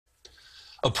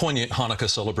A poignant Hanukkah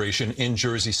celebration in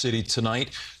Jersey City tonight,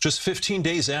 just 15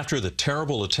 days after the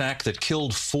terrible attack that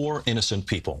killed 4 innocent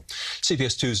people.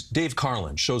 CBS 2's Dave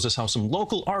Carlin shows us how some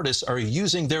local artists are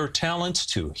using their talent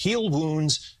to heal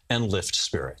wounds and lift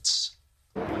spirits.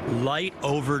 Light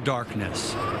over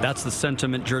darkness. That's the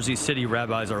sentiment Jersey City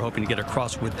rabbis are hoping to get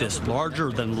across with this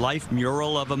larger-than-life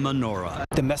mural of a menorah.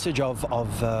 The message of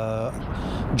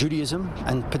Judaism,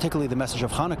 and particularly the message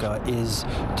of Hanukkah, is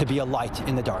to be a light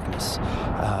in the darkness,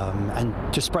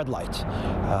 and to spread light,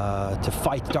 to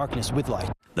fight darkness with light.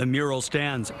 The mural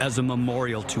stands as a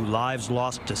memorial to lives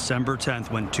lost December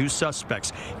 10th when 2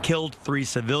 suspects killed 3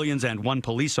 civilians and 1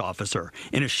 police officer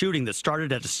in a shooting that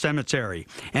started at a cemetery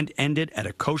and ended at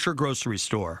a kosher grocery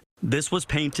store. This was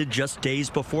painted just days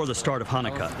before the start of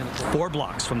Hanukkah, 4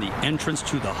 blocks from the entrance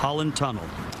to the Holland Tunnel.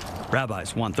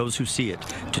 Rabbis want those who see it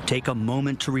to take a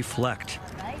moment to reflect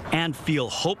and feel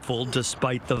hopeful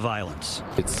despite the violence.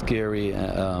 It's scary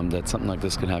that something like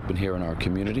this can happen here in our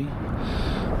community,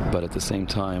 but at the same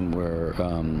time, we're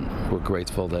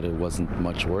grateful that it wasn't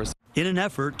much worse. In an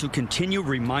effort to continue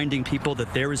reminding people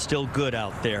that there is still good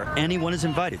out there, anyone is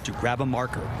invited to grab a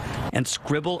marker and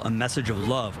scribble a message of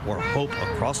love or hope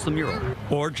across the mural,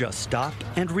 or just stop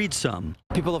and read some.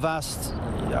 People have asked,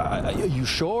 are you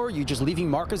sure you're just leaving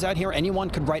markers out here? Anyone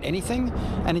could write anything?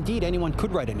 And indeed, anyone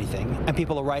could write anything. And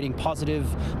people are writing positive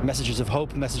messages of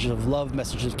hope, messages of love,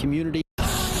 messages of community.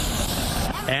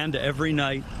 And every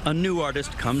night, a new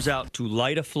artist comes out to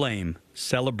light a flame,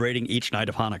 celebrating each night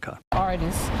of Hanukkah. Art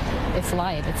is, it's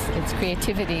light, it's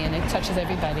creativity, and it touches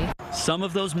everybody. Some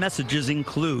of those messages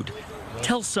include,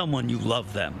 tell someone you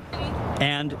love them,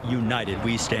 and united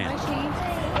we stand.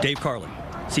 Dave Carlin,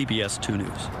 CBS 2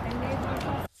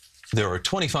 News. There are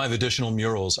 25 additional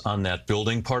murals on that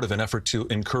building, part of an effort to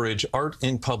encourage art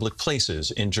in public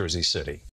places in Jersey City.